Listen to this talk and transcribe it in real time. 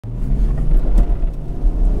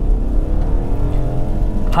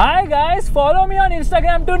Hi guys, follow me on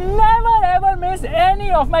Instagram to never ever miss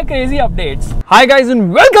any of my crazy updates. Hi guys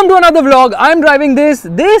and welcome to another vlog. I'm driving this.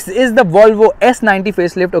 This is the Volvo S90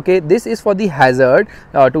 Facelift. Okay, this is for the hazard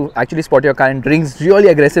to actually spot your car and rings really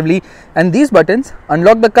aggressively. And these buttons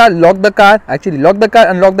unlock the car, lock the car, actually lock the car,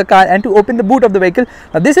 unlock the car, and to open the boot of the vehicle.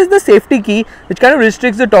 Now this is the safety key which kind of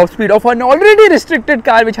restricts the top speed of an already restricted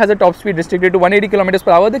car which has a top speed restricted to 180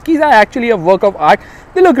 km/h. The keys are actually a work of art.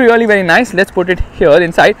 They look really very nice. Let's put it here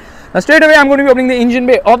inside. Now straight away I'm going to be opening the engine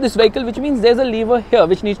bay of this vehicle, which means there's a lever here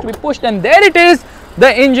which needs to be pushed, and there it is,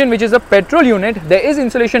 the engine, which is a petrol unit. There is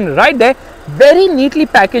insulation right there. Very neatly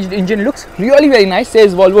packaged engine, looks really very nice,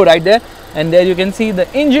 says Volvo right there. And there you can see the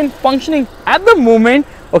engine functioning at the moment.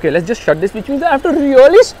 Okay, let's just shut this, which means I have to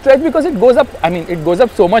really stretch because it goes up. I mean, it goes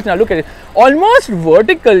up so much. Now look at it, almost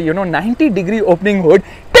vertical, you know, 90-degree opening hood.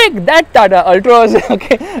 Take that, Tata Ultras.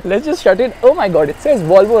 Okay, let's just shut it. Oh my god, it says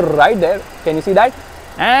Volvo right there. Can you see that?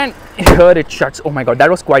 And here it shuts. Oh my god, that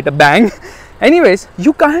was quite a bang. Anyways,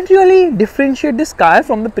 you can't really differentiate this car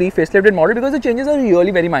from the pre-facelifted model because the changes are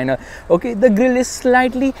really very minor. Okay, the grille is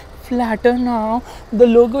slightly flatter now, the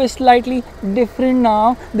logo is slightly different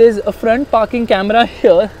now. There's a front parking camera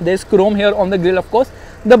here, there's chrome here on the grille, of course.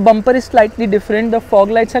 The bumper is slightly different, the fog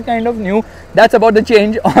lights are kind of new. That's about the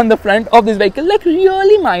change on the front of this vehicle, like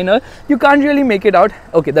really minor. You can't really make it out.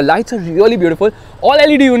 Okay, the lights are really beautiful, all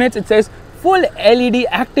LED units. It says full LED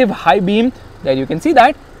active high beam, there you can see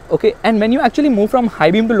that. Okay, and when you actually move from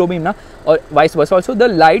high beam to low beam now, or vice versa also, the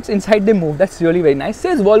lights inside they move. That's really very nice.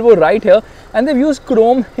 Says Volvo right here, and they've used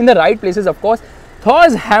chrome in the right places, of course.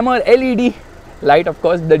 Thor's hammer LED light, of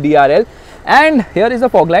course, the DRL, and here is the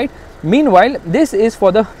fog light. Meanwhile, this is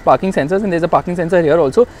for the parking sensors, and there's a parking sensor here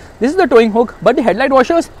also. This is the towing hook, but the headlight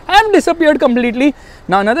washers have disappeared completely.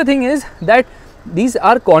 Now another thing is that these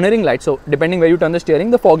are cornering lights, so depending where you turn the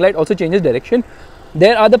steering, the fog light also changes direction.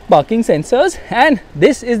 There are the parking sensors, and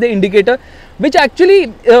this is the indicator which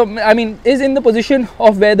actually is in the position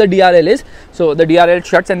of where the DRL is. So the DRL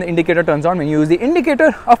shuts and the indicator turns on when you use the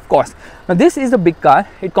indicator, of course. Now this is a big car.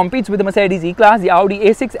 It competes with the Mercedes E-Class, the Audi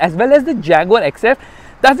A6, as well as the Jaguar XF.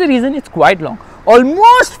 That's the reason it's quite long,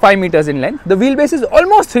 almost 5 meters in length. The wheelbase is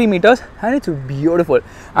almost 3 meters, and it's beautiful.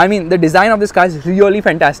 I mean, the design of this car is really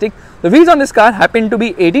fantastic. The wheels on this car happen to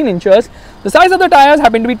be 18 inches. The size of the tires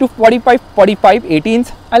happen to be 245 45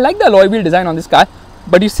 18s. I like the alloy wheel design on this car,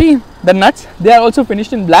 but you see the nuts, they are also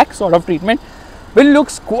finished in black sort of treatment, which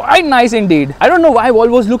looks quite nice indeed. I don't know why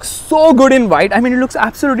Volvos look so good in white. I mean, it looks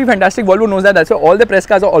absolutely fantastic. Volvo knows that. That's why all the press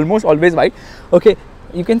cars are almost always white. Okay,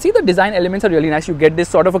 you can see the design elements are really nice. You get this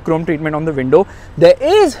sort of a chrome treatment on the window. There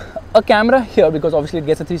is a camera here because obviously it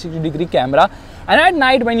gets a 360-degree camera, and at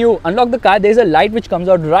night when you unlock the car, there is a light which comes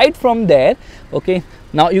out right from there. Okay,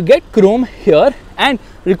 now you get chrome here, and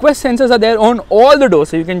request sensors are there on all the doors,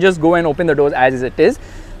 so you can just go and open the doors as it is.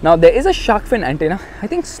 Now there is a shark fin antenna, I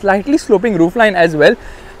think slightly sloping roofline as well.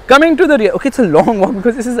 Coming to the rear, okay, it's a long walk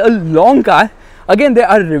because this is a long car. Again, there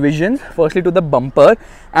are revisions, firstly to the bumper,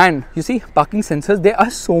 and you see parking sensors, there are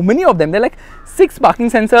so many of them. There are like 6 parking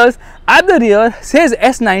sensors at the rear. Says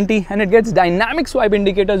S90, and it gets dynamic swipe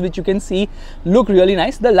indicators, which you can see look really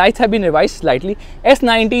nice. The lights have been revised slightly.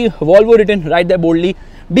 S90 Volvo written right there boldly.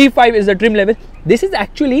 B5 is the trim level. This is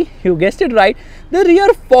actually, you guessed it right, the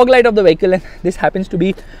rear fog light of the vehicle, and this happens to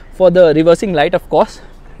be for the reversing light, of course.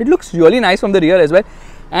 It looks really nice from the rear as well.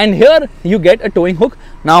 And here you get a towing hook.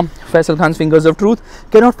 Now Faisal Khan's fingers of truth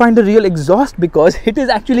cannot find the real exhaust because it is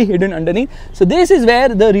actually hidden underneath. So this is where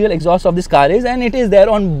the real exhaust of this car is, and it is there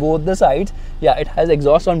on both the sides. Yeah, it has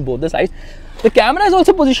exhaust on both the sides. The camera is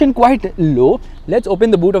also positioned quite low. Let's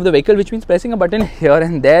open the boot of the vehicle, which means pressing a button here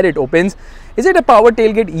and there it opens. Is it a power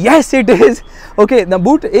tailgate? Yes, it is. Okay, the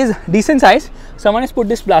boot is decent size. Someone has put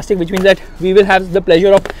this plastic, which means that we will have the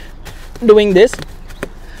pleasure of doing this.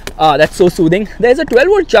 That's so soothing. There's a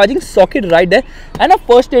 12-volt charging socket right there, and a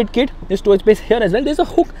first aid kit. There's storage space here as well. There's a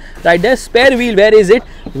hook right there. Spare wheel, where is it?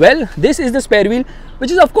 Well, this is the spare wheel,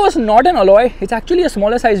 which is of course not an alloy. It's actually a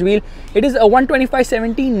smaller size wheel. It is a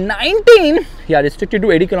 125/70/19. Yeah, restricted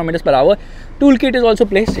to 80 km/h. Toolkit is also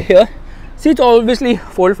placed here. Seats obviously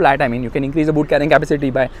fold flat. I mean, you can increase the boot carrying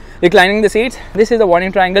capacity by reclining the seats. This is the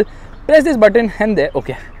warning triangle. Press this button and there.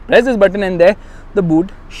 Okay, press this button and there the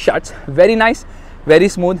boot shuts. Very nice. Very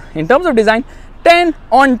smooth. In terms of design, 10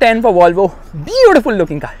 on 10 for Volvo. Beautiful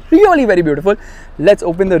looking car, really very beautiful. Let's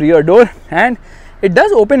open the rear door, and it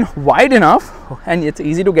does open wide enough and it's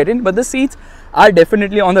easy to get in, but the seats are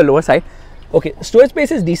definitely on the lower side. Okay, storage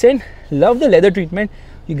space is decent. Love the leather treatment.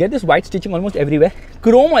 You get this white stitching almost everywhere,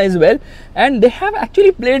 chrome as well, and they have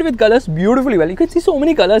actually played with colors beautifully well. You can see so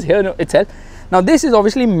many colors here itself. Now this is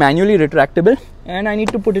obviously manually retractable, and I need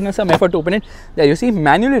to put in some effort to open it. There you see,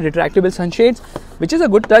 manually retractable sunshades, which is a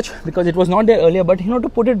good touch because it was not there earlier, but you know, to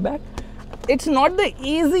put it back, it's not the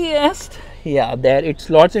easiest. Yeah, there it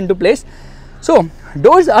slots into place. So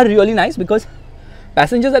doors are really nice because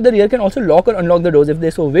passengers at the rear can also lock or unlock the doors if they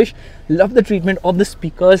so wish. Love the treatment of the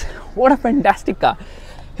speakers. What a fantastic car.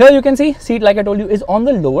 Here you can see seat, like I told you, is on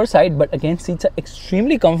the lower side, but again seats are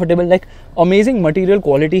extremely comfortable, like amazing material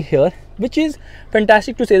quality here, which is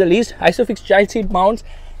fantastic to say the least. Isofix child seat mounts,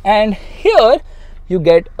 and here you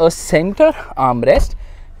get a center armrest.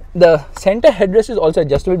 The center headrest is also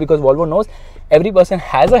adjustable because Volvo knows every person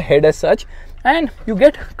has a head as such, and you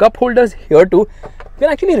get cup holders here too. You can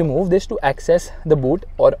actually remove this to access the boot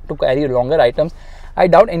or to carry longer items. I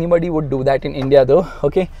doubt anybody would do that in India though.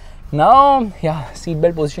 Okay, now yeah,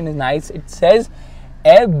 seatbelt position is nice. It says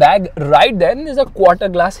airbag right there, and there's a quarter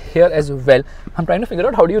glass here as well. I'm trying to figure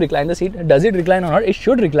out how do you recline the seat. Does it recline or not? It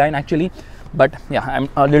should recline actually, but yeah, I'm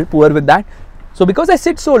a little poor with that. So because I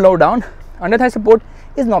sit so low down, under thigh support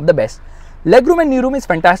is not the best. Legroom and knee room is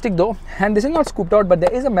fantastic though, and this is not scooped out, but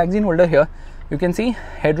there is a magazine holder here. You can see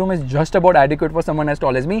headroom is just about adequate for someone as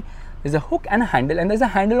tall as me. There's a hook and a handle, and there's a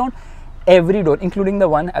handle on every door, including the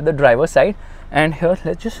one at the driver's side. And here,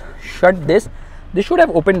 let's just shut this. This should have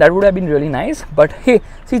opened, that would have been really nice, but hey,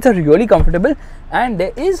 seats are really comfortable. And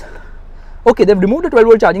there is, okay, they've removed the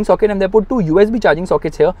 12-volt charging socket and they put two USB charging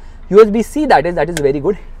sockets here. USB-C, that is very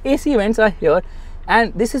good. AC vents are here,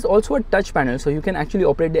 and this is also a touch panel, so you can actually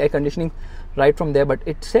operate the air conditioning right from there, but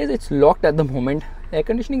it says it's locked at the moment. The air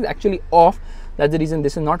conditioning is actually off. That's the reason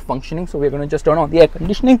this is not functioning. So we're going to just turn on the air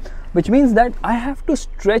conditioning, which means that I have to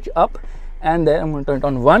stretch up, and there I'm going to turn it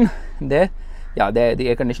on one. There, yeah, there the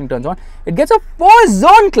air conditioning turns on. It gets a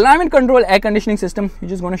 4-zone climate control air conditioning system. You're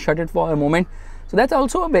just going to shut it for a moment. So that's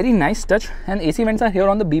also a very nice touch, and AC vents are here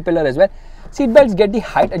on the B pillar as well. Seat belts get the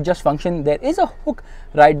height adjust function. There is a hook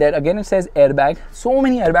right there. Again, it says airbag. So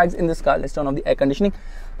many airbags in this car. Let's turn on the air conditioning.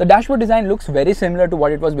 The dashboard design looks very similar to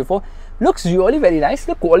what it was before. Looks really very nice.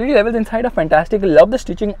 The quality levels inside are fantastic. Love the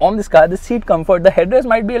stitching on this car. The seat comfort. The headrest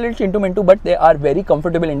might be a little chintu-mintu, but they are very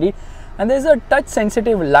comfortable indeed. And there's a touch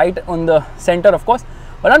sensitive light on the center, of course.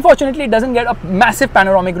 But unfortunately, it doesn't get a massive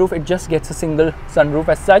panoramic roof. It just gets a single sunroof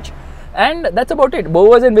as such. And that's about it.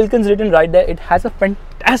 Bowers and Wilkins written right there. It has a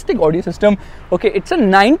fantastic audio system. Okay, it's a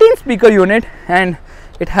 19 speaker unit, and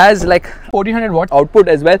it has like 1400 watt output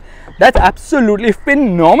as well. That's absolutely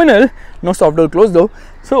phenomenal. No soft door close though.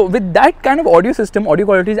 So with that kind of audio system, audio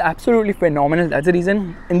quality is absolutely phenomenal. That's the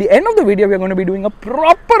reason in the end of the video we are going to be doing a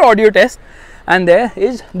proper audio test. And there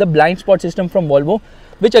is the blind spot system from Volvo,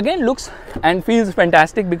 which again looks and feels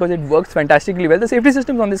fantastic because it works fantastically well. The safety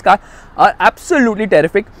systems on this car are absolutely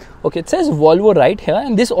terrific. Okay, it says Volvo right here,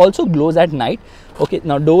 and this also glows at night. Okay,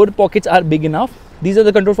 now door pockets are big enough. These are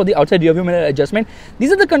the controls for the outside rear view mirror adjustment.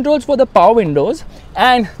 These are the controls for the power windows,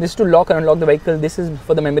 and this is to lock and unlock the vehicle. This is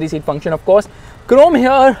for the memory seat function, of course. Chrome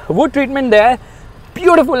here, wood treatment there.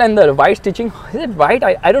 Beautiful, and the white stitching. Is it white?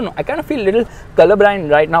 I don't know. I kind of feel a little colorblind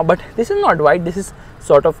right now, but this is not white. This is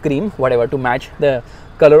sort of cream, whatever, to match the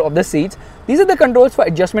color of the seats. These are the controls for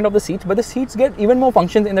adjustment of the seats, but the seats get even more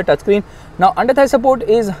functions in the touchscreen. Now, under thigh support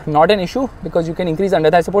is not an issue because you can increase under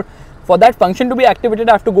thigh support. For that function to be activated,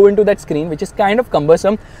 I have to go into that screen, which is kind of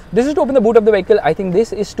cumbersome. This is to open the boot of the vehicle. I think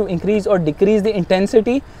this is to increase or decrease the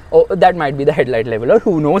intensity, or that might be the headlight level, or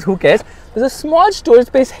who knows, who cares. There's a small storage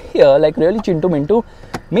space here, like really chintu-mintu.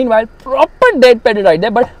 Meanwhile, proper dead pedal right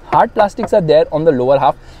there, but hard plastics are there on the lower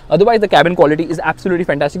half. Otherwise, the cabin quality is absolutely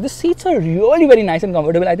fantastic. The seats are really very nice and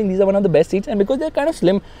comfortable. I think these are one of the best seats, and because they're kind of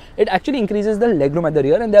slim, it actually increases the legroom at the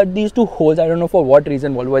rear, and there are these two holes. I don't know for what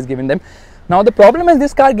reason Volvo has given them. Now, the problem is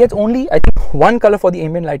this car gets only, I think, one color for the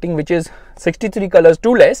ambient lighting, which is 63 colors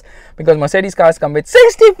too less, because Mercedes cars come with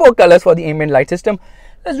 64 colors for the ambient light system.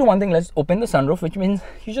 Let's do one thing. Let's open the sunroof, which means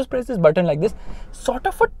you just press this button like this, sort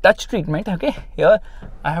of a touch treatment. Okay, here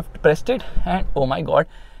I have pressed it, and oh my god,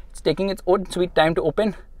 it's taking its own sweet time to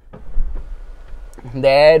open.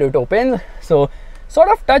 There it opens. So sort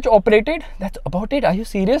of touch operated. That's about it. Are you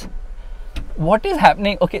serious? What is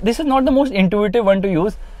happening? Okay, this is not the most intuitive one to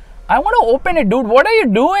use. I want to open it, dude. What are you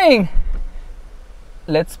doing?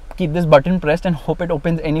 Let's keep this button pressed and hope it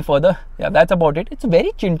opens any further. Yeah, that's about it. It's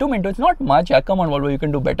very chintu-mintu. It's not much. Yeah, come on, Volvo, you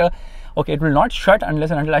can do better. Okay, it will not shut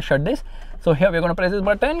unless and until I shut this. So here we're going to press this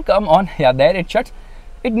button. Come on. Yeah, there it shuts.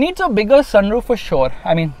 It needs a bigger sunroof for sure.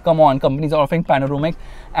 I mean, come on, companies are offering panoramic,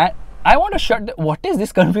 and I want to shut what is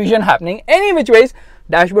this confusion happening? Any which ways,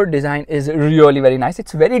 dashboard design is really very nice.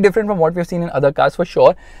 It's very different from what we've seen in other cars for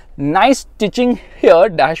sure. Nice stitching here.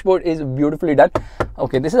 Dashboard is beautifully done.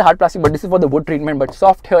 Okay, this is hard plastic, but this is for the wood treatment, but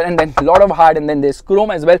soft here, and then a lot of hard, and then there's chrome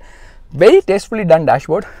as well. Very tastefully done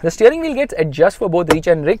dashboard. The steering wheel gets adjust for both reach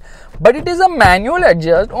and rig, but it is a manual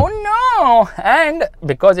adjust. Oh no! And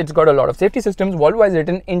because it's got a lot of safety systems, Volvo has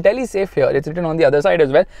written IntelliSafe here. It's written on the other side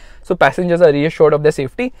as well, so passengers are reassured of their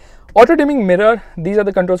safety. Auto dimming mirror. These are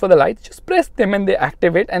the controls for the lights. Just press them and they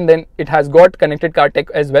activate, and then it has got connected car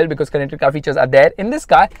tech as well, because connected car features are there in this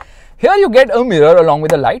car. Here you get a mirror along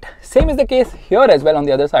with a light. Same is the case here as well on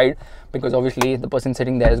the other side, because obviously the person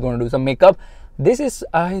sitting there is going to do some makeup. This is,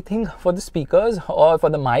 I think, for the speakers or for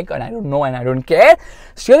the mic, and I don't know, and I don't care.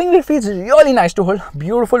 Steering wheel feels really nice to hold.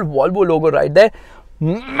 Beautiful Volvo logo right there.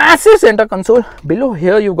 Massive center console. Below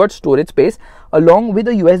here you've got storage space along with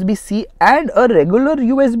a USB-C and a regular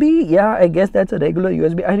USB. Yeah, I guess that's a regular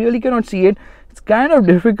USB. I really cannot see it. It's kind of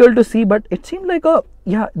difficult to see, but it seems like a,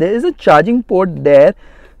 yeah, there is a charging port there.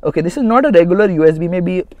 Okay, this is not a regular USB,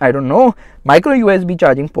 maybe, I don't know, micro USB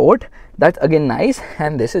charging port. That's again nice,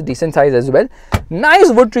 and this is decent size as well.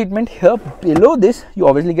 Nice wood treatment here. Below this you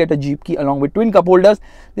obviously get a Jeep key along with twin cup holders.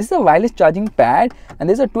 This is a wireless charging pad, and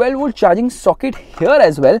there's a 12-volt charging socket here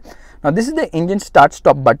as well. Now this is the engine start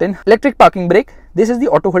stop button. Electric parking brake. This is the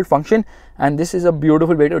auto hold function, and this is a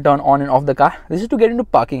beautiful way to turn on and off the car. This is to get into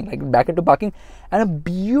parking, like back into parking, and a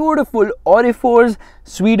beautiful Oriforce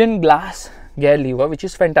Sweden glass gear lever, which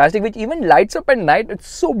is fantastic, which even lights up at night. It's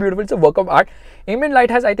so beautiful. It's a work of art. Ambient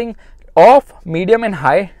light has, I think, off, medium and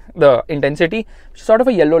high the intensity, sort of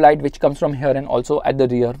a yellow light which comes from here and also at the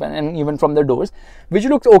rear and even from the doors, which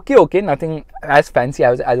looks okay, nothing as fancy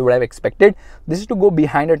as I would have expected. This is to go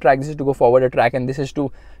behind a track, this is to go forward a track, and this is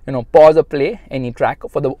to, you know, pause or play any track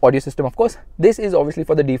for the audio system, of course. This is obviously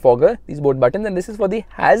for the defogger, these both buttons, and this is for the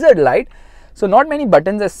hazard light. So not many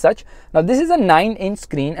buttons as such. Now this is a 9-inch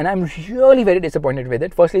screen, and I'm really very disappointed with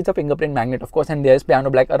it. Firstly, it's a fingerprint magnet, of course, and there's piano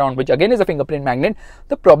black around, which again is a fingerprint magnet.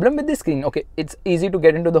 The problem with this screen, okay, it's easy to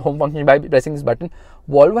get into the home function by pressing this button.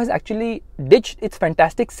 Volvo has actually ditched its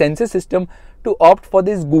fantastic sensor system to opt for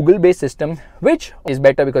this Google based system, which is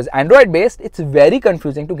better, because Android based, it's very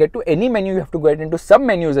confusing to get to any menu. You have to get into sub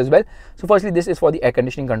menus as well. So firstly, this is for the air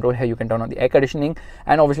conditioning control. Here you can turn on the air conditioning,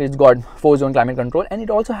 and obviously it's got 4-zone climate control, and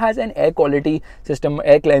it also has an air quality system,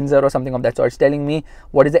 air cleanser or something of that sort. It's telling me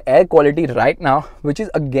what is the air quality right now, which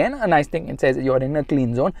is again a nice thing. It says you're in a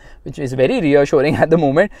clean zone, which is very reassuring at the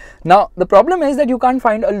moment. Now the problem is that you can't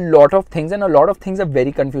find a lot of things, and a lot of things are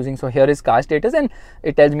very confusing. So here is car status, and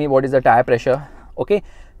it tells me what is the tire pressure. Okay,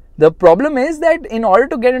 the problem is that in order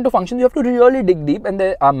to get into functions, you have to really dig deep, and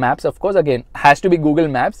there are maps, of course, again has to be Google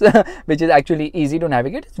Maps which is actually easy to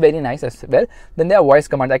navigate. It's very nice as well. Then there are voice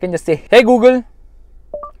commands. I can just say, hey Google,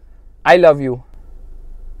 I love you.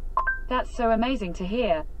 That's so amazing to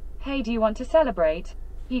hear. Hey, do you want to celebrate?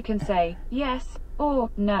 You can say yes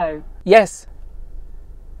or no. Yes.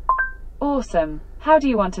 Awesome. How do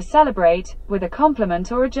you want to celebrate? With a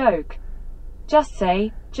compliment or a joke? Just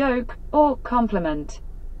say joke or compliment.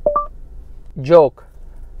 Joke.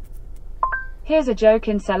 Here's a joke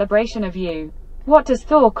in celebration of you. What does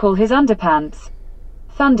Thor call his underpants?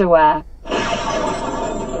 Thunderwear.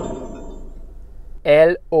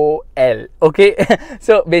 LOL. Okay,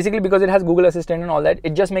 so basically because it has Google Assistant and all that,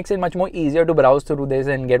 it just makes it much more easier to browse through this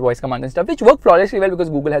and get voice commands and stuff, which work flawlessly well because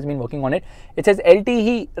Google has been working on it. It says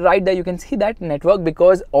LTE right there. You can see that network,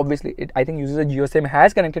 because obviously it, I think, uses a GeoSIM,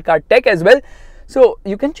 has connected car tech as well. So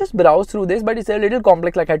you can just browse through this, but it's a little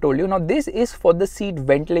complex like I told you. Now this is for the seat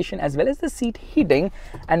ventilation as well as the seat heating,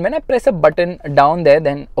 and when I press a button down there,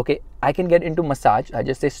 then okay, I can get into massage. I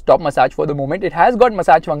just say stop massage for the moment. It has got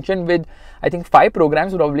massage function with, I think, 5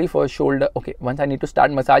 programs probably for shoulder. Okay, once I need to start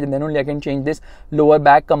massage, and then only I can change this lower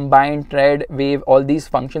back, combined, tread, wave. All these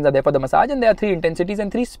functions are there for the massage, and there are 3 intensities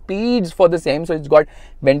and 3 speeds for the same. So it's got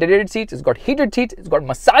ventilated seats, it's got heated seats, it's got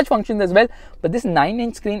massage functions as well. But this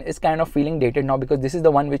 9-inch screen is kind of feeling dated now, because this is the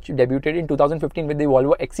one which debuted in 2015 with the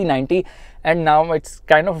Volvo XC90, and now it's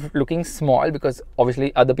kind of looking small because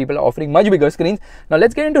obviously other people are offering much bigger screens. Now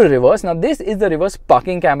let's get into reverse. Now this is the reverse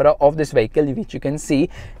parking camera of this vehicle, which you can see.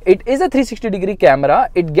 It is a 360-degree camera.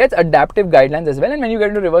 It gets adaptive guidelines as well, and when you get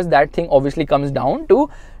into reverse, that thing obviously comes down too.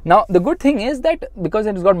 Now the good thing is that because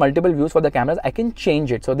it's got multiple views for the cameras, I can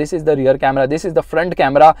change it. So this is the rear camera, this is the front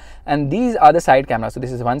camera, and these are the side cameras. So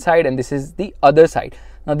this is one side and this is the other side.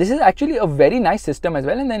 Now this is actually a very nice system as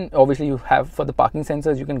well, and then obviously you have for the parking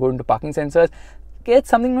sensors, you can go into parking sensors. gets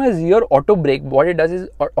something known as rear auto brake. What it does is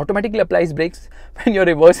automatically applies brakes when you're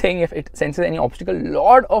reversing if it senses any obstacle.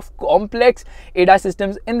 Lot of complex ADAS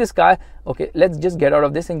systems in this car. Okay, let's just get out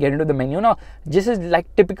of this and get into the menu now. This is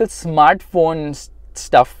like typical smartphone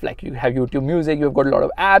stuff, like you have YouTube Music, you've got a lot of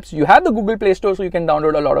apps, you have the Google Play Store, so you can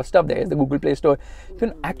download a lot of stuff. There is the Google Play Store. You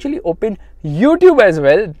can actually open YouTube as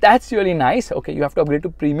well. That's really nice. Okay, you have to upgrade to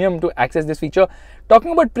premium to access this feature.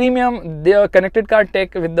 Talking about premium, their connected car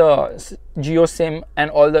tech with the Geo SIM and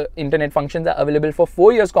all the internet functions are available for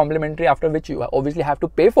 4 years complimentary, after which you obviously have to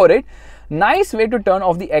pay for it. Nice way to turn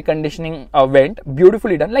off the air conditioning vent.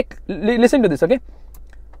 Beautifully done. Like, listen to this, okay?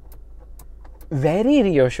 Very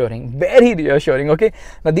reassuring, okay.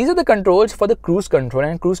 Now these are the controls for the cruise control,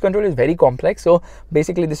 and cruise control is very complex. So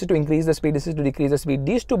basically this is to increase the speed, this is to decrease the speed.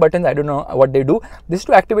 These two buttons, I don't know what they do. This is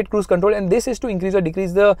to activate cruise control, and this is to increase or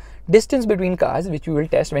decrease the distance between cars, which we will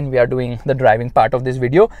test when we are doing the driving part of this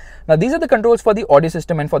video. Now these are the controls for the audio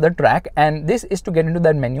system and for the track, and this is to get into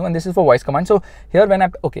that menu, and this is for voice command. So here when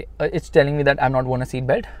it's telling me that I'm not worn a seat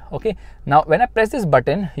belt. Okay, now when I press this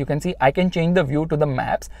button, you can see I can change the view to the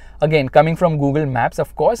maps, again coming from Google Maps,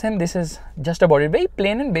 of course, and this is just about it. Very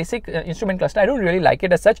plain and basic instrument cluster. I don't really like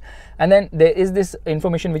it as such. And then there is this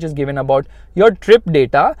information which is given about your trip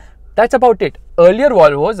data. That's about it. Earlier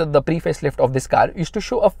Volvos, the pre-facelift of this car, used to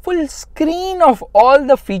show a full screen of all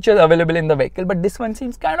the features available in the vehicle, but this one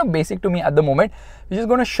seems kind of basic to me at the moment. We're just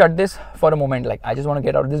going to shut this for a moment. Like, I just want to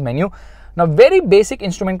get out of this menu. Now, very basic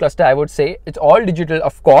instrument cluster, I would say. It's all digital,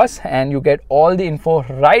 of course, and you get all the info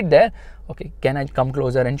right there. Okay, can I come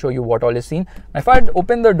closer and show you what all is seen? If I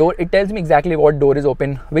open the door, it tells me exactly what door is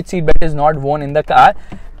open, which seatbelt is not worn in the car,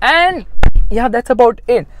 and yeah, that's about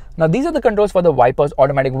it. Now these are the controls for the wipers,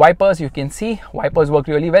 automatic wipers. You can see wipers work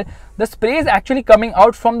really well. The spray is actually coming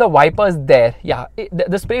out from the wipers there. Yeah,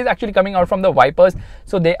 the spray is actually coming out from the wipers.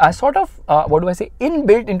 So they are sort of,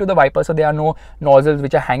 inbuilt into the wipers. So there are no nozzles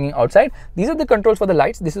which are hanging outside. These are the controls for the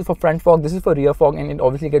lights. This is for front fog, this is for rear fog, and it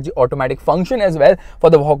obviously gets the automatic function as well for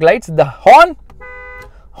the fog lights. The horn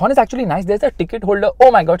is actually nice. There's a ticket holder.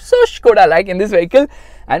 Oh my god, so Skoda like in this vehicle.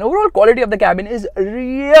 And overall quality of the cabin is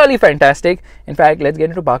really fantastic. In fact, let's get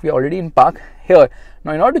into park. We're already in park here.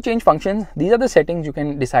 Now, in order to change functions, these are the settings. You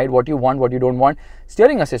can decide what you want, what you don't want.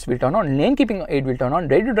 Steering assist will turn on, lane keeping aid will turn on,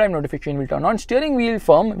 ready to drive notification will turn on, steering wheel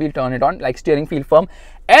firm will turn it on, like steering wheel firm.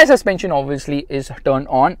 Air suspension obviously is turned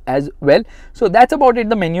on as well. So that's about it,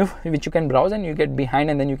 the menu which you can browse, and you get behind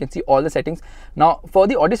and then you can see all the settings. Now for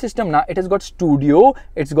the audio system, now it has got studio,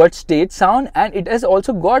 it's got stage sound, and it has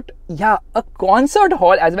also got a concert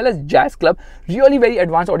hall as well as jazz club. Really very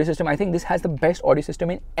advanced audio system. I think this has the best audio system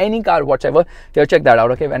in any car whatsoever. Here, check that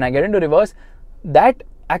out. Okay, when I get into reverse, that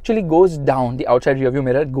actually goes down, the outside rear view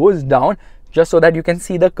mirror goes down just so that you can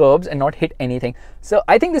see the curves and not hit anything. So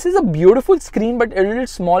I think this is a beautiful screen, but a little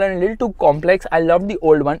small and a little too complex. I love the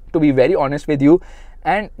old one, to be very honest with you,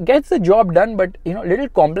 and gets the job done, but little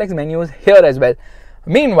complex menus here as well.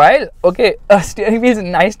 Meanwhile, okay, steering wheel is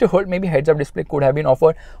nice to hold. Maybe heads-up display could have been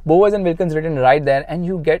offered. Bowers and Wilkins written right there, and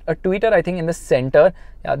you get a tweeter, I think, in the center.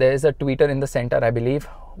 Yeah, there is a tweeter in the center, I believe.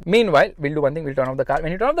 Meanwhile, we'll do one thing. We'll turn off the car.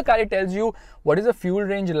 When you turn off the car, it tells you what is the fuel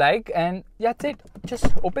range like, and that's it. Just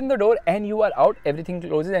open the door and you are out. Everything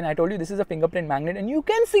closes, and I told you this is a fingerprint magnet, and you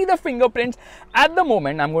can see the fingerprints at the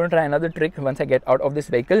moment. I'm going to try another trick once I get out of this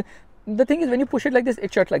vehicle. The thing is, when you push it like this,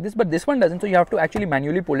 it shuts like this, but this one doesn't, so you have to actually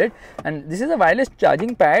manually pull it. And this is a wireless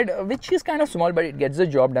charging pad, which is kind of small, but it gets the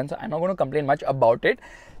job done, so I'm not going to complain much about it.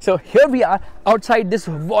 So here we are outside this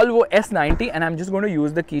Volvo S90, and I'm just going to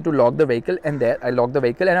use the key to lock the vehicle, and there I lock the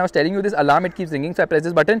vehicle. And I was telling you this alarm, it keeps ringing, so I press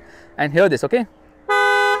this button and hear this, okay?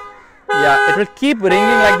 Yeah, it will keep ringing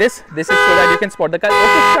like this. This is so that you can spot the car.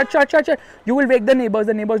 Okay, shut. You will wake the neighbors.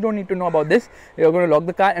 The neighbors don't need to know about this. You're going to lock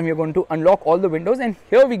the car, and we're going to unlock all the windows. And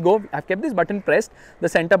here we go. I've kept this button pressed, the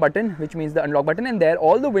center button, which means the unlock button. And there,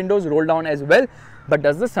 all the windows roll down as well. But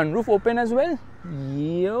does the sunroof open as well?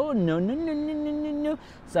 No.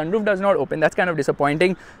 Sunroof does not open. That's kind of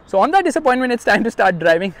disappointing. So on that disappointment, it's time to start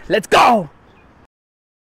driving. Let's go!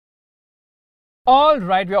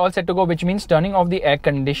 Alright, we are all set to go, which means turning off the air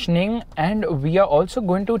conditioning, and we are also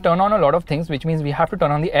going to turn on a lot of things, which means we have to turn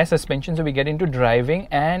on the air suspension. So we get into driving,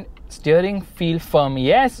 and steering feel firm,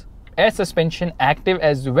 yes, air suspension active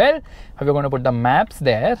as well. We're going to put the maps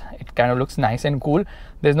there. It kind of looks nice and cool.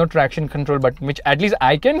 There's no traction control button, which at least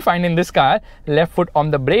I can find in this car. Left foot on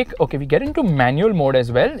the brake. Okay, we get into manual mode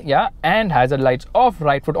as well, yeah, and hazard lights off.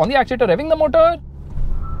 Right foot on the accelerator, revving the motor.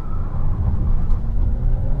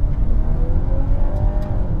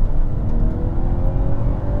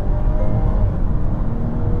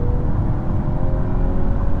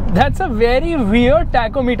 That's a very weird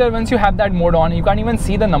tachometer once you have that mode on. You can't even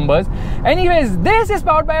see the numbers. Anyways, this is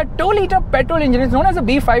powered by a 2-liter petrol engine. It's known as a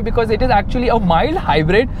B5 because it is actually a mild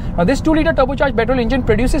hybrid. Now this 2-liter turbocharged petrol engine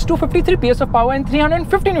produces 253 PS of power and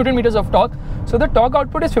 350 Newton meters of torque. So the torque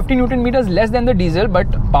output is 50 Newton meters less than the diesel,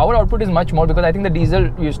 but power output is much more because I think the diesel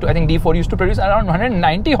D4 used to produce around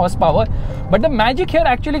 190 horsepower. But the magic here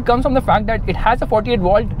actually comes from the fact that it has a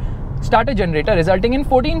 48-volt starter generator, resulting in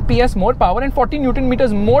 14 PS more power and 40 Newton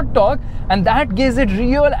meters more torque, and that gives it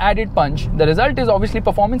real added punch. The result is obviously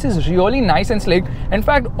performance is really nice and slick. In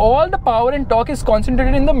fact, all the power and torque is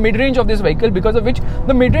concentrated in the mid-range of this vehicle, because of which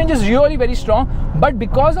the mid-range is really very strong. But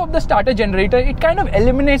because of the starter generator, it kind of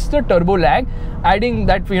eliminates the turbo lag, adding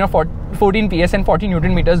that 14 PS and 40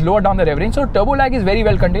 Newton meters lower down the rev range. So turbo lag is very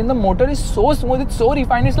well contained. The motor is so smooth, it's so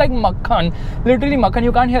refined, it's like makhan, literally makhan.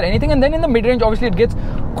 You can't hear anything. And then in the mid-range, obviously it gets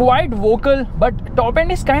quite vocal, but top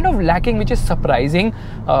end is kind of lacking, which is surprising.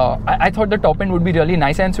 I thought the top end would be really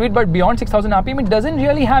nice and sweet, but beyond 6000 RPM it doesn't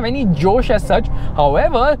really have any josh as such.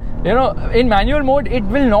 However, in manual mode it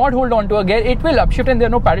will not hold on to a gear, it will upshift, and there are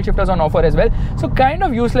no paddle shifters on offer as well. So kind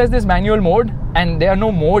of useless, this manual mode, and there are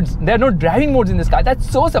no modes, there are no driving modes in this car. That's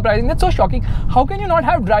so surprising, that's so shocking. How can you not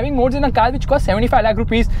have driving modes in a car which costs 75 lakh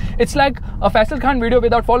rupees? It's like a Faisal Khan video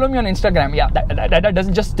without following me on Instagram. Yeah, that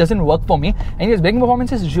doesn't work for me. Anyways, braking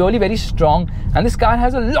performance is really very strong, and this car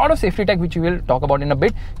has a lot of safety tech, which we will talk about in a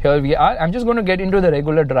bit. Here we are. I'm just going to get into the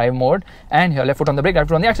regular drive mode, and here, left foot on the brake, right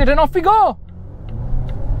foot on the accelerator, and off we go.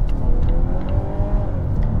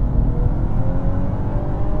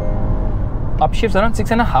 Upshifts around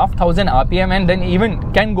 6,500 RPM, and then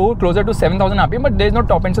even can go closer to 7,000 RPM, but there's no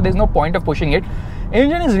top end, so there's no point of pushing it.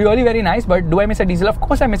 Engine is really very nice, but do I miss a diesel? Of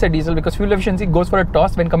course I miss a diesel, because fuel efficiency goes for a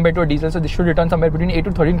toss when compared to a diesel. So this should return somewhere between 8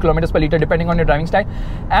 to 13 kilometers per liter depending on your driving style.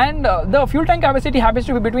 And the fuel tank capacity happens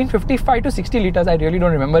to be between 55 to 60 liters. I really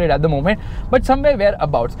don't remember it at the moment, but somewhere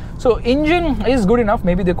whereabouts. So engine is good enough.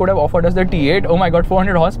 Maybe they could have offered us the T8. Oh my god,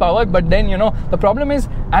 400 horsepower. But then, the problem is,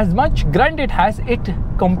 as much grunt it has, it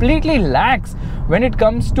completely lacks when it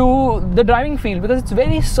comes to the driving feel, because it's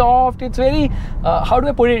very soft. It's very, how do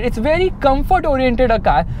I put it? It's very comfort oriented a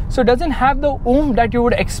car, so it doesn't have the oomph that you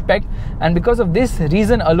would expect. And because of this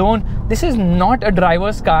reason alone, this is not a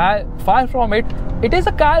driver's car, far from it. It is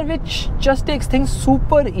a car which just takes things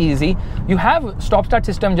super easy. You have stop start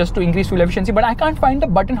system just to increase fuel efficiency, but I can't find the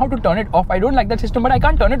button how to turn it off. I don't like that system, but I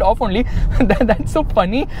can't turn it off only. That's so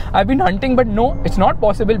funny. I've been hunting, but no, it's not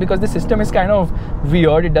possible, because the system is kind of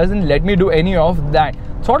weird. It doesn't let me do any of that.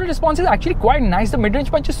 Throttle response is actually quite nice. The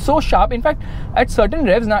mid-range punch is so sharp. In fact, at certain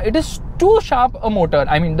revs now, it is too sharp a motor.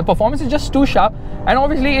 I mean, the performance is just too sharp, and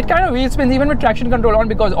obviously it kind of wheel spins even with traction control on,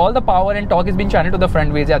 because all the power and torque is being channeled to the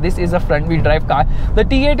front wheels. Yeah, this is a front wheel drive car. The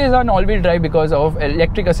T8 is an all-wheel drive because of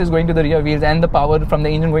electric assist going to the rear wheels and the power from the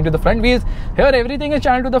engine going to the front wheels. Here everything is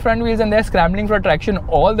channeled to the front wheels, and they're scrambling for traction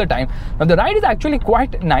all the time. Now the ride is actually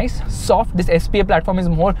quite nice, soft. This SPA platform is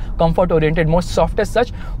more comfort oriented, more soft as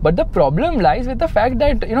such, but the problem lies with the fact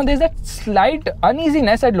that there's that slight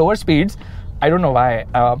uneasiness at lower speeds. I don't know why.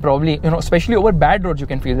 Probably, especially over bad roads, you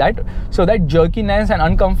can feel that. So that jerkiness and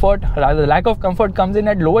uncomfort, rather the lack of comfort, comes in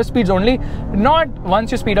at lower speeds only, not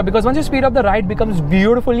once you speed up, because once you speed up, the ride becomes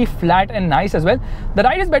beautifully flat and nice as well. The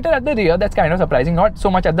ride is better at the rear. That's kind of surprising, not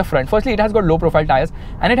so much at the front. Firstly, it has got low profile tires,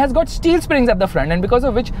 and it has got steel springs at the front, and because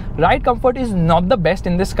of which ride comfort is not the best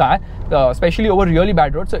in this car, especially over really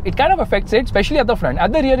bad roads. So it kind of affects it, especially at the front.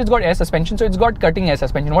 At the rear, it's got air suspension, so it's got cutting air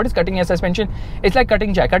suspension. What is cutting air suspension? It's like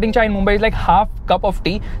cutting chai. Cutting chai in Mumbai is like half cup of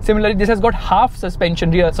tea. Similarly, this has got half air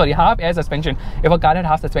suspension. If a car had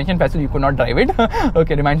half suspension, Faisal, you could not drive it.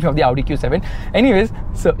 Okay, reminds me of the Audi Q7. Anyways,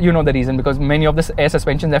 so you know the reason, because many of the air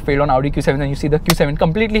suspensions have failed on Audi Q7, and you see the Q7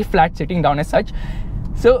 completely flat sitting down as such.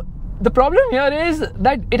 So the problem here is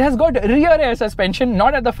that it has got rear air suspension,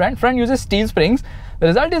 not at the front. Front uses steel springs. The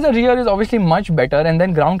result is the rear is obviously much better, and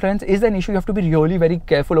then ground clearance is an issue. You have to be really very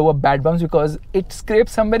careful over bad bumps, because it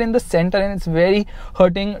scrapes somewhere in the center and it's very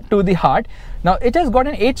hurting to the heart. Now it has got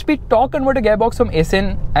an 8-speed torque converter gearbox from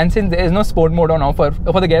SN, and since there is no sport mode on offer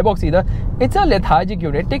for the gearbox either, it's a lethargic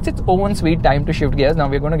unit. It takes its own sweet time to shift gears. Now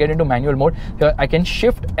we're going to get into manual mode. Here I can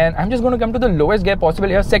shift, and I'm just going to come to the lowest gear possible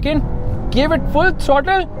here. Second, give it full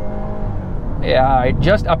throttle. Yeah, it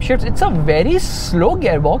just upshifts. It's a very slow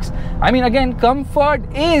gearbox. I mean, again, comfort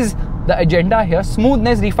is the agenda here.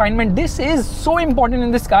 Smoothness, refinement, this is so important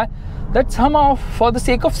in this car that somehow, for the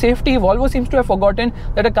sake of safety, Volvo seems to have forgotten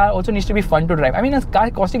that a car also needs to be fun to drive. I mean, a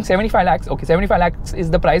car costing 75 lakhs, okay, 75 lakhs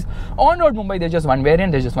is the price. On road Mumbai, there's just one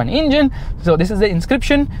variant, there's just one engine. So this is the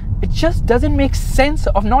Inscription. It just doesn't make sense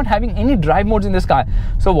of not having any drive modes in this car.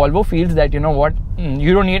 So Volvo feels that, you know what,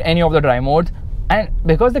 you don't need any of the drive modes. And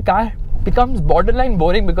because the car becomes borderline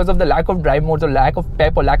boring because of the lack of drive modes or lack of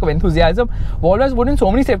pep or lack of enthusiasm, Volvo has put in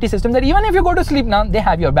so many safety systems that even if you go to sleep now, they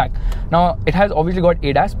have your back. Now, it has obviously got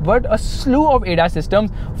ADAS, but a slew of ADAS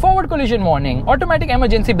systems, forward collision warning, automatic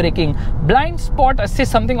emergency braking, blind spot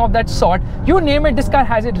assist, something of that sort. You name it, this car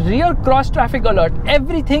has it. Rear cross traffic alert,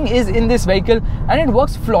 everything is in this vehicle and it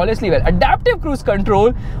works flawlessly well. Adaptive cruise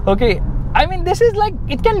control, okay. I mean, this is like,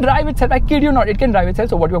 it can drive itself. I kid you not, it can drive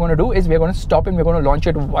itself. So what we're going to do is we're going to stop and we're going to launch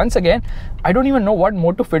it once again. I don't even know what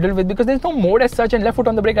mode to fiddle with because there's no mode as such, and left foot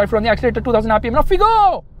on the brake, right foot on the accelerator, 2000 RPM, and off we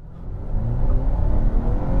go!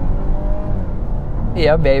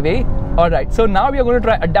 Yeah, baby. Alright, so now we are going to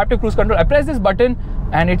try adaptive cruise control. I press this button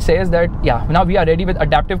and it says that, yeah, now we are ready with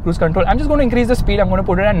adaptive cruise control. I'm just going to increase the speed. I'm going to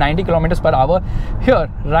put it at 90 kilometers per hour.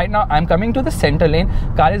 Here, right now, I'm coming to the center lane.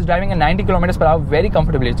 Car is driving at 90 kilometers per hour very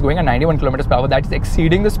comfortably. It's going at 91 kilometers per hour. That's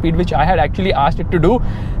exceeding the speed which I had actually asked it to do.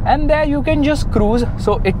 And there you can just cruise.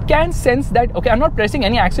 So it can sense that, okay, I'm not pressing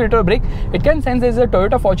any accelerator or brake. It can sense there's a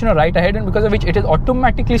Toyota Fortuner right ahead, and because of which it is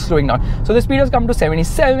automatically slowing down. So the speed has come to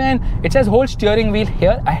 77. It says hold steering wheel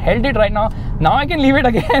here. I held it right now. Now I can leave it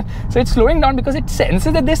again. So it's slowing down because it senses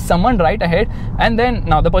that there's someone right ahead, and then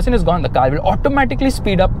now the person is gone. The car will automatically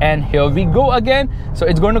speed up, and here we go again. So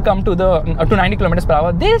it's going to come to the to 90 kilometers per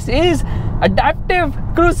hour. This is adaptive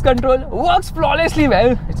cruise control, works flawlessly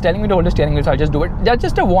well. It's telling me to hold the steering wheel, so I'll just do it. That's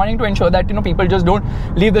just a warning to ensure that, you know, people just don't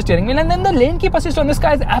leave the steering wheel. And then the lane keep assist on this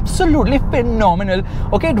car is absolutely phenomenal.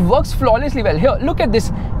 Okay, it works flawlessly well. Here, look at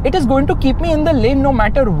this. It is going to keep me in the lane no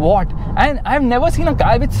matter what. And I've never seen a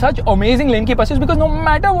car with such amazing lane keep assist, because no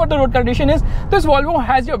matter what the road condition is, this Volvo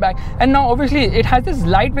has your back. And now obviously it has this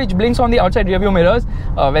light which blinks on the outside rear view mirrors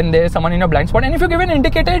when there's someone in a blind spot, and if you give an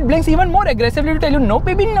indicator, it blinks even more aggressively to tell you, no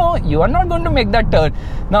baby, no, you are not going to make that turn.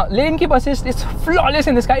 Now lane keep assist is flawless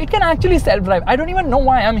in this car. It can actually self-drive. I don't even know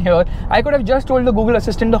why I'm here. I could have just told the Google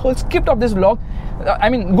Assistant the whole script of this vlog. I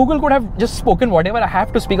mean, Google could have just spoken whatever I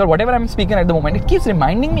have to speak or whatever I'm speaking at the moment. It keeps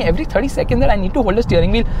reminding me every 30 seconds that I need to hold the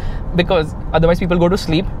steering wheel, because otherwise people go to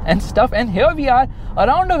sleep and stuff. And here we are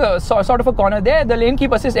around a sort of a corner. There the lane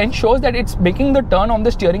keep assist ensures that it's making the turn on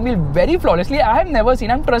the steering wheel very flawlessly. I have never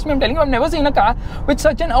seen, and trust me, I'm telling you, I've never seen a car with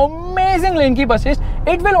such an amazing lane keep assist.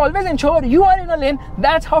 It will always ensure you are in a lane.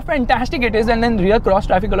 That's how fantastic it is. And then rear cross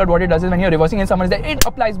traffic alert, what it does is when you're reversing and someone is there, it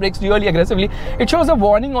applies brakes really aggressively. It shows a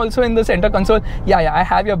warning also in the center console. Yeah, I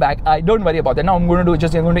have your back. Don't worry about that. Now I'm going to do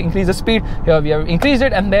just, I'm going to increase the speed. Here we have increased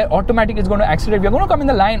it, and there automatic is going to accelerate. We are going to come in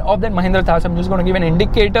the line of that Mahindra Thar. So I'm just going to give an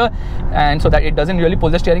indicator, and so that it doesn't really pull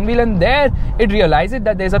the steering wheel, and there it realizes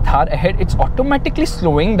that there's a Thar ahead. It's automatically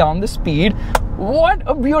slowing down the speed. What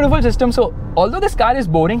a beautiful system. So although this car is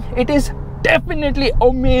boring, it is definitely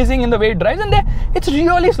amazing in the way it drives, and there it's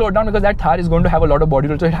really slowed down because that Thar is going to have a lot of body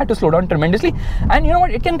roll, so it had to slow down tremendously. And you know what,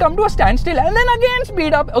 it can come to a standstill and then again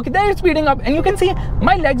speed up. Okay, there it's speeding up, and you can see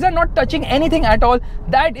my legs are not touching anything at all.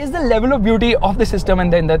 That is the level of beauty of the system.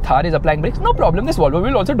 And then the Thar is applying brakes, no problem. This Volvo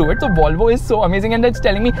will also do it. So Volvo is so amazing, and it's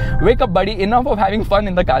telling me, wake up buddy, enough of having fun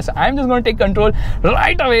in the car. So I'm just going to take control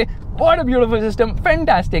right away. What a beautiful system,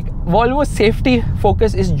 fantastic. Volvo's safety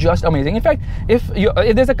focus is just amazing. In fact, if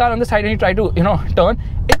there's a car on the side and you try to, you know, turn,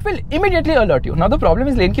 it will immediately alert you. Now the problem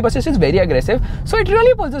is lane keep assist is very aggressive, so it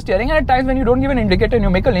really pulls the steering, and at times when you don't give an indicator and you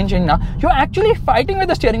make a lane change, now you're actually fighting with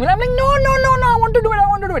the steering wheel. I'm like, no, I want to do it.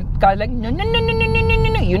 Car's like, no,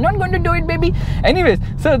 you're not going to do it, baby. Anyways,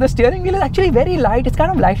 so the steering wheel is actually very light. It's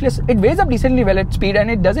kind of lifeless. It weighs up decently well at speed, and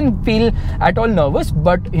it doesn't feel at all nervous,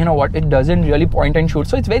 but you know what, it doesn't really point and shoot.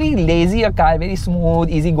 So it's very lazy a car, very smooth,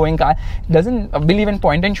 easy going car. It doesn't believe in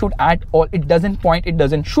point and shoot at all. It doesn't point, it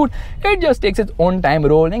doesn't shoot. It just takes its own time,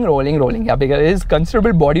 rolling. Yeah, because there is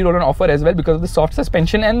considerable body roll on offer as well because of the soft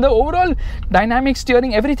suspension and the overall dynamic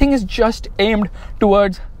steering. Everything is just aimed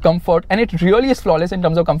towards comfort, and it really is flawless in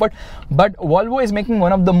terms of comfort. But Volvo is making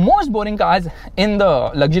one of the most boring cars in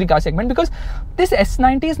the luxury car segment, because this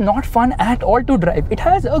S90 is not fun at all to drive. It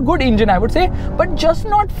has a good engine, I would say, but just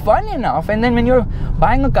not fun enough. And then when you're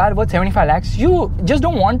buying a car worth 75 lakhs, you just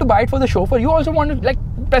don't want to buy it for the chauffeur. You also want to like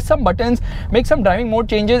press some buttons, make some driving mode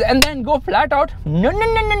changes, and then go flat out. No.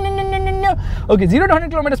 Okay, 0 to 100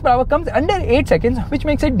 kilometers per hour comes under 8 seconds, which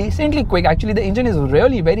makes it decently quick. Actually, the engine is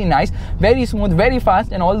really very nice, very smooth, very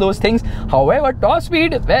fast, and all those things. However, top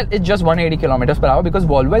speed, well, it's just 180 kilometers per hour because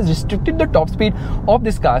Volvo has restricted the top speed of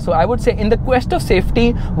this car. So I would say in the quest of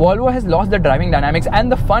safety, Volvo has lost the driving dynamics and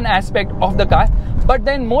the fun aspect of the car. but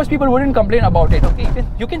then most people wouldn't complain about it. Okay,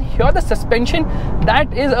 you can hear the suspension.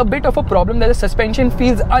 That is a bit of a problem, that the suspension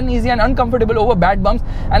feels uneasy and uncomfortable over bad bumps,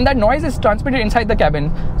 and that noise is transmitted inside the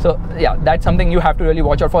cabin. So yeah, that's something you have to really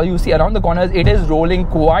watch out for. You see around the corners it is rolling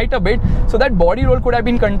quite a bit, so that body roll could have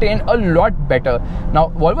been contained a lot better. Now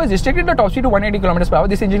Volvo has restricted the top speed to 180 km/h.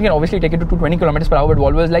 This engine can obviously take it to 220 km/h, but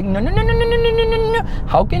Volvo is like, no,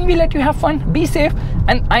 how can we let you have fun? Be safe.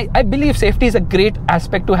 And I believe safety is a great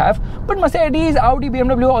aspect to have, but Mercedes, Audi,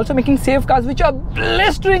 BMW are also making safe cars which are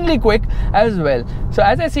blisteringly quick as well. So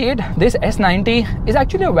as I see it, this S90 is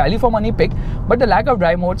actually a value for money pick, but the lack of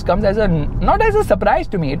drive modes comes as not as a surprise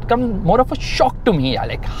to me. It comes more of a shock to me.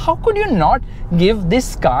 Like, how could you not give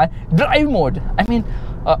this car drive mode? I mean,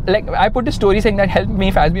 like I put a story saying that helped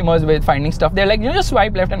me Fazbeamers with finding stuff. They're like, you just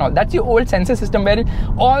swipe left and all. That's your old sensor system where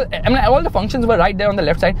all the functions were right there on the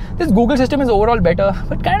left side. This Google system is overall better,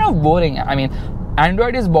 but kind of boring. I mean,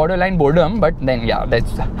 Android is borderline boredom, but then yeah,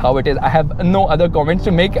 that's how it is. I have no other comments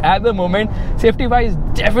to make at the moment. Safety wise,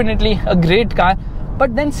 definitely a great car.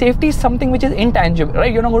 But then safety is something which is intangible,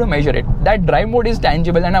 right? You're not going to measure it. That drive mode is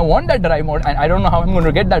tangible, and I want that drive mode, and I don't know how I'm going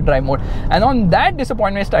to get that drive mode. And on that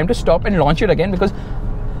disappointment, it's time to stop and launch it again, because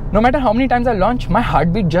no matter how many times I launch, my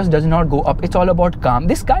heartbeat just does not go up. It's all about calm.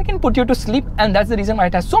 This car can put you to sleep, and that's the reason why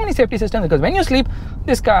it has so many safety systems, because when you sleep,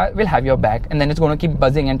 this car will have your back, and then it's going to keep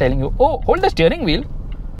buzzing and telling you, oh, hold the steering wheel.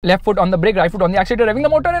 Left foot on the brake, right foot on the accelerator, revving the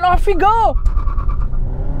motor, and off we go.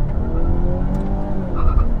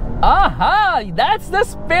 Aha, that's the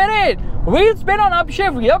spirit. Wheel spin on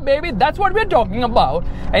upshift, yeah baby, that's what we're talking about.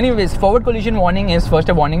 Anyways, forward collision warning is first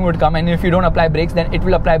a warning would come, and if you don't apply brakes, then it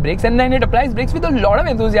will apply brakes, and then it applies brakes with a lot of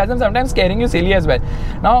enthusiasm, sometimes scaring you silly as well.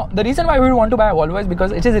 Now, the reason why we would want to buy a Volvo is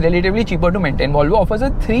because it is relatively cheaper to maintain. Volvo offers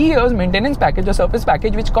a 3 years maintenance package, a service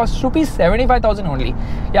package, which costs rupees 75,000 only.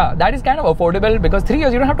 Yeah, that is kind of affordable, because 3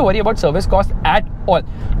 years you don't have to worry about service cost at all.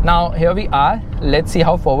 Now, here we are. Let's see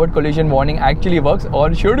how forward collision warning actually works,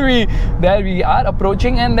 or should we? There we are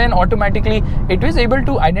approaching, and then automatically it is able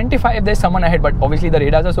to identify if there's someone ahead. But obviously the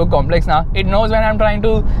radars are so complex now, it knows when I'm trying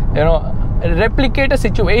to, replicate a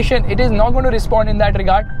situation. It is not going to respond in that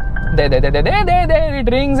regard. There, it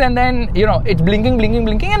rings, and then it's blinking,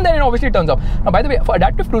 and then it obviously turns off. Now, by the way, for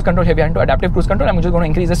adaptive cruise control, here we are into adaptive cruise control. I'm just going to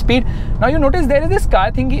increase the speed. Now you notice there is this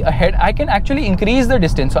car thingy ahead. I can actually increase the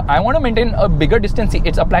distance. So I want to maintain a bigger distance. See,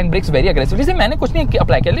 it's applying brakes very aggressively. See, मैंने कुछ नहीं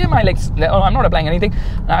apply किया. My legs, I'm not applying anything.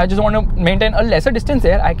 I just want to maintain a lesser distance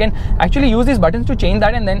there. I can actually use these buttons to change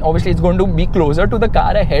that, and then obviously it's going to be closer to the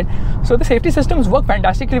car ahead. So the safety systems work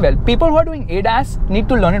fantastically well. People who are doing ADAS need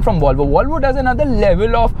to learn it from Volvo. Volvo does another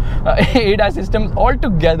level of ADAS systems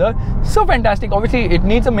altogether. So fantastic. Obviously it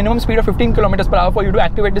needs a minimum speed of 15 km/h for you to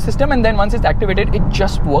activate the system, and then once it's activated, it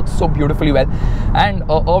just works so beautifully well. And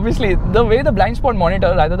obviously the way the blind spot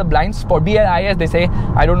monitor, rather the blind spot BLIS they say,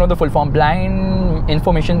 I don't know the full form,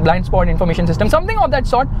 blind spot information system, something of that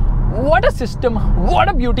sort. What a system, what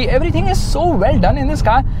a beauty. Everything is so well done in this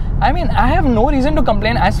car. I mean, I have no reason to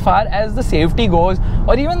complain as far as the safety goes,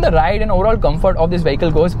 or even the ride and overall comfort of this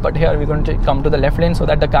vehicle goes. But here we're going to come to the left lane so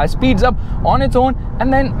that the car speeds up on its own,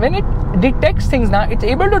 and then when it detects things now, it's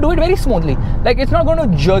able to do it very smoothly. Like, it's not going to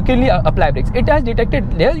jerkily apply brakes. It has detected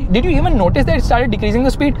there. Did you even notice that it started decreasing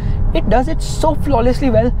the speed? It does it so flawlessly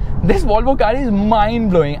well. This Volvo car is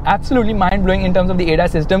mind-blowing, absolutely mind-blowing in terms of the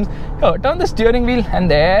ADAS systems. Here, turn the steering wheel, and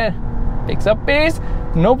there, picks up pace,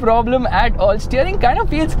 no problem at all. Steering kind of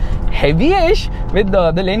feels heavy-ish with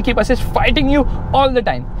the lane keep assist fighting you all the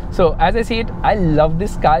time. So as I see it, I love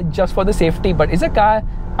this car just for the safety. But is it a car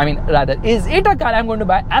I'm going to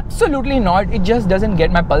buy? Absolutely not. It just doesn't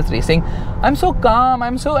get my pulse racing. I'm so calm,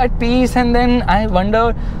 I'm so at peace, and then I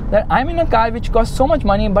wonder that I'm in a car which costs so much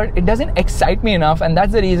money, but it doesn't excite me enough. And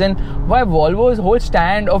that's the reason why Volvo's whole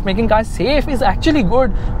stand of making cars safe is actually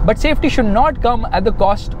good, but safety should not come at the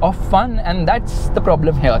cost of fun, and that's the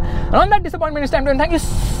problem here. And on that disappointment, it's time to end. Thank you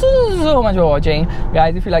so much for watching,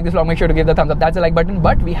 guys. If you like this vlog, make sure to give the thumbs up. That's the like button.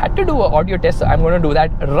 But we had to do an audio test, so I'm going to do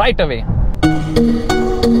that right away.